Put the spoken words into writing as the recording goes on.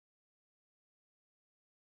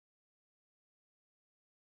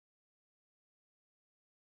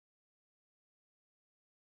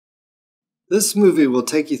This movie will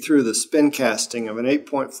take you through the spin casting of an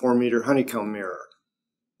 8.4 meter honeycomb mirror.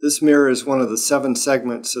 This mirror is one of the 7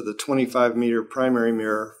 segments of the 25 meter primary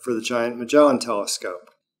mirror for the Giant Magellan Telescope.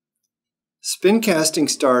 Spin casting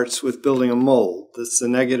starts with building a mold that's the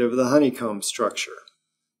negative of the honeycomb structure.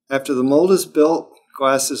 After the mold is built,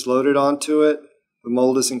 glass is loaded onto it, the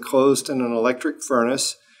mold is enclosed in an electric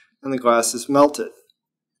furnace, and the glass is melted.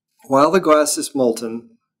 While the glass is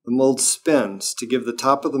molten, the mold spins to give the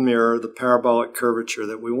top of the mirror the parabolic curvature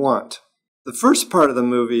that we want. The first part of the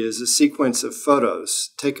movie is a sequence of photos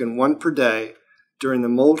taken one per day during the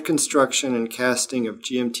mold construction and casting of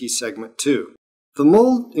GMT Segment 2. The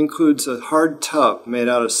mold includes a hard tub made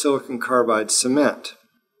out of silicon carbide cement.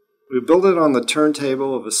 We build it on the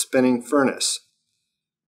turntable of a spinning furnace.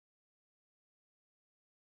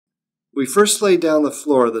 We first lay down the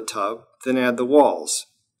floor of the tub, then add the walls.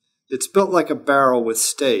 It's built like a barrel with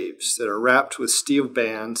staves that are wrapped with steel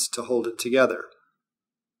bands to hold it together.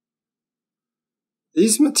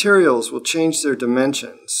 These materials will change their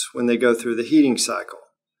dimensions when they go through the heating cycle.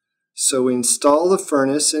 So we install the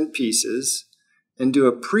furnace in pieces and do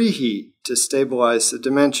a preheat to stabilize the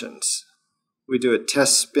dimensions. We do a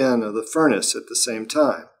test spin of the furnace at the same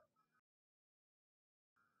time.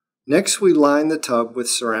 Next, we line the tub with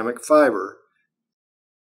ceramic fiber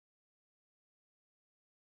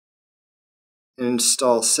and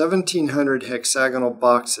install 1,700 hexagonal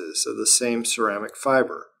boxes of the same ceramic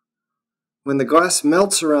fiber. When the glass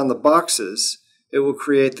melts around the boxes, it will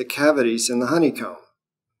create the cavities in the honeycomb.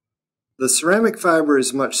 The ceramic fiber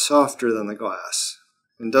is much softer than the glass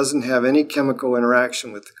and doesn't have any chemical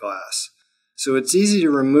interaction with the glass, so it's easy to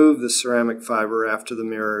remove the ceramic fiber after the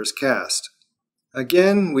mirror is cast.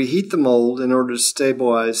 Again, we heat the mold in order to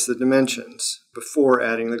stabilize the dimensions before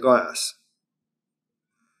adding the glass.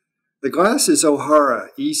 The glass is O'Hara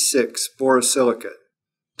E6 borosilicate,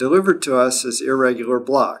 delivered to us as irregular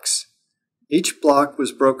blocks. Each block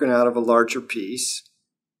was broken out of a larger piece,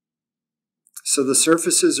 so the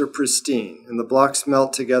surfaces are pristine and the blocks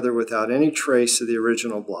melt together without any trace of the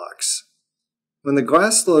original blocks. When the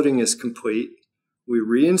glass loading is complete, we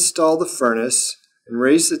reinstall the furnace and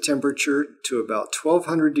raise the temperature to about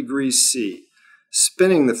 1200 degrees C,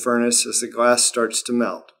 spinning the furnace as the glass starts to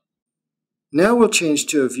melt. Now we'll change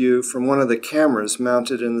to a view from one of the cameras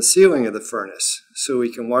mounted in the ceiling of the furnace so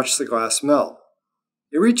we can watch the glass melt.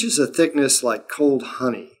 It reaches a thickness like cold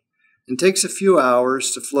honey and takes a few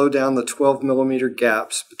hours to flow down the 12 millimeter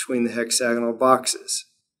gaps between the hexagonal boxes.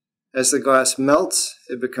 As the glass melts,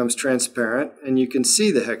 it becomes transparent and you can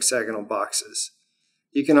see the hexagonal boxes.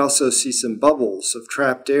 You can also see some bubbles of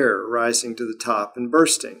trapped air rising to the top and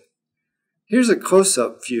bursting. Here's a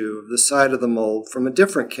close-up view of the side of the mold from a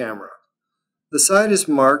different camera. The side is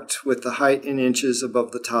marked with the height in inches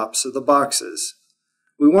above the tops of the boxes.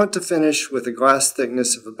 We want to finish with a glass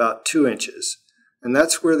thickness of about 2 inches, and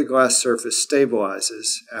that's where the glass surface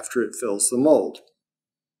stabilizes after it fills the mold.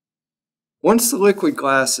 Once the liquid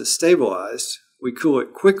glass is stabilized, we cool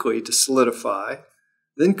it quickly to solidify,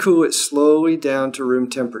 then cool it slowly down to room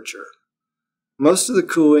temperature. Most of the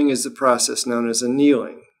cooling is the process known as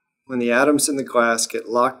annealing, when the atoms in the glass get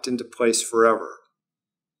locked into place forever.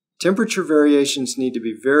 Temperature variations need to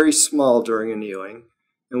be very small during annealing,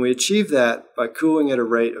 and we achieve that by cooling at a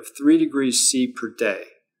rate of 3 degrees C per day.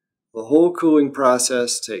 The whole cooling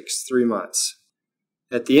process takes 3 months.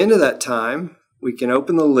 At the end of that time, we can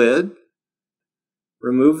open the lid,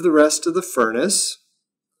 remove the rest of the furnace,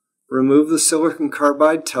 remove the silicon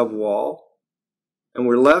carbide tub wall, and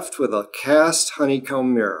we're left with a cast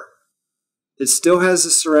honeycomb mirror. It still has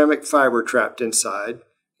the ceramic fiber trapped inside,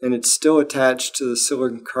 and it's still attached to the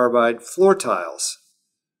silicon carbide floor tiles.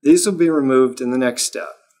 These will be removed in the next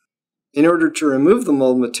step. In order to remove the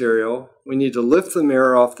mold material, we need to lift the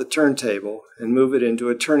mirror off the turntable and move it into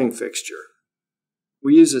a turning fixture.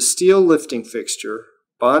 We use a steel lifting fixture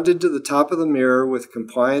bonded to the top of the mirror with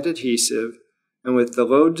compliant adhesive and with the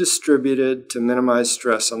load distributed to minimize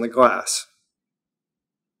stress on the glass.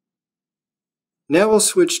 Now we'll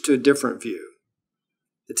switch to a different view.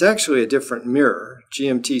 It's actually a different mirror,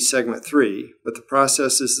 GMT Segment 3, but the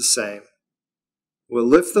process is the same. We'll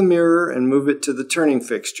lift the mirror and move it to the turning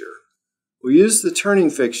fixture. We'll use the turning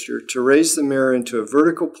fixture to raise the mirror into a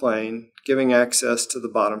vertical plane, giving access to the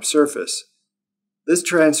bottom surface. This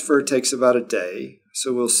transfer takes about a day,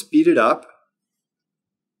 so we'll speed it up.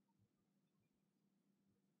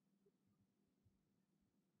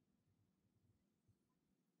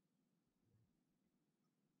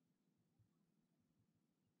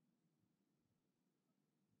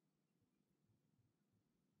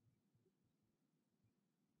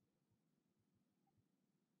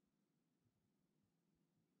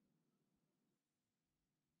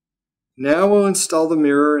 Now we'll install the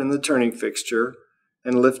mirror in the turning fixture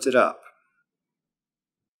and lift it up.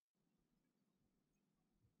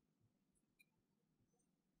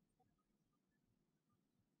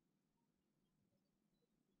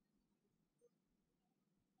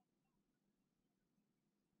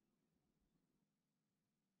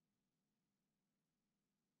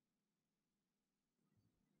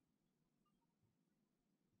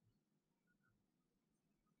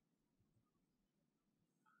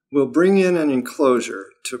 We'll bring in an enclosure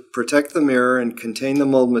to protect the mirror and contain the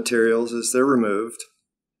mold materials as they're removed.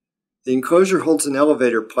 The enclosure holds an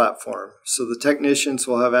elevator platform, so the technicians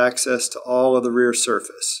will have access to all of the rear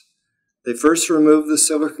surface. They first remove the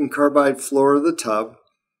silicon carbide floor of the tub,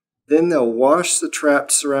 then they'll wash the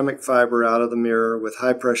trapped ceramic fiber out of the mirror with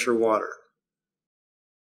high-pressure water.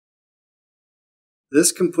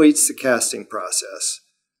 This completes the casting process.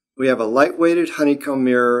 We have a light-weighted honeycomb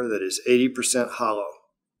mirror that is 80% hollow.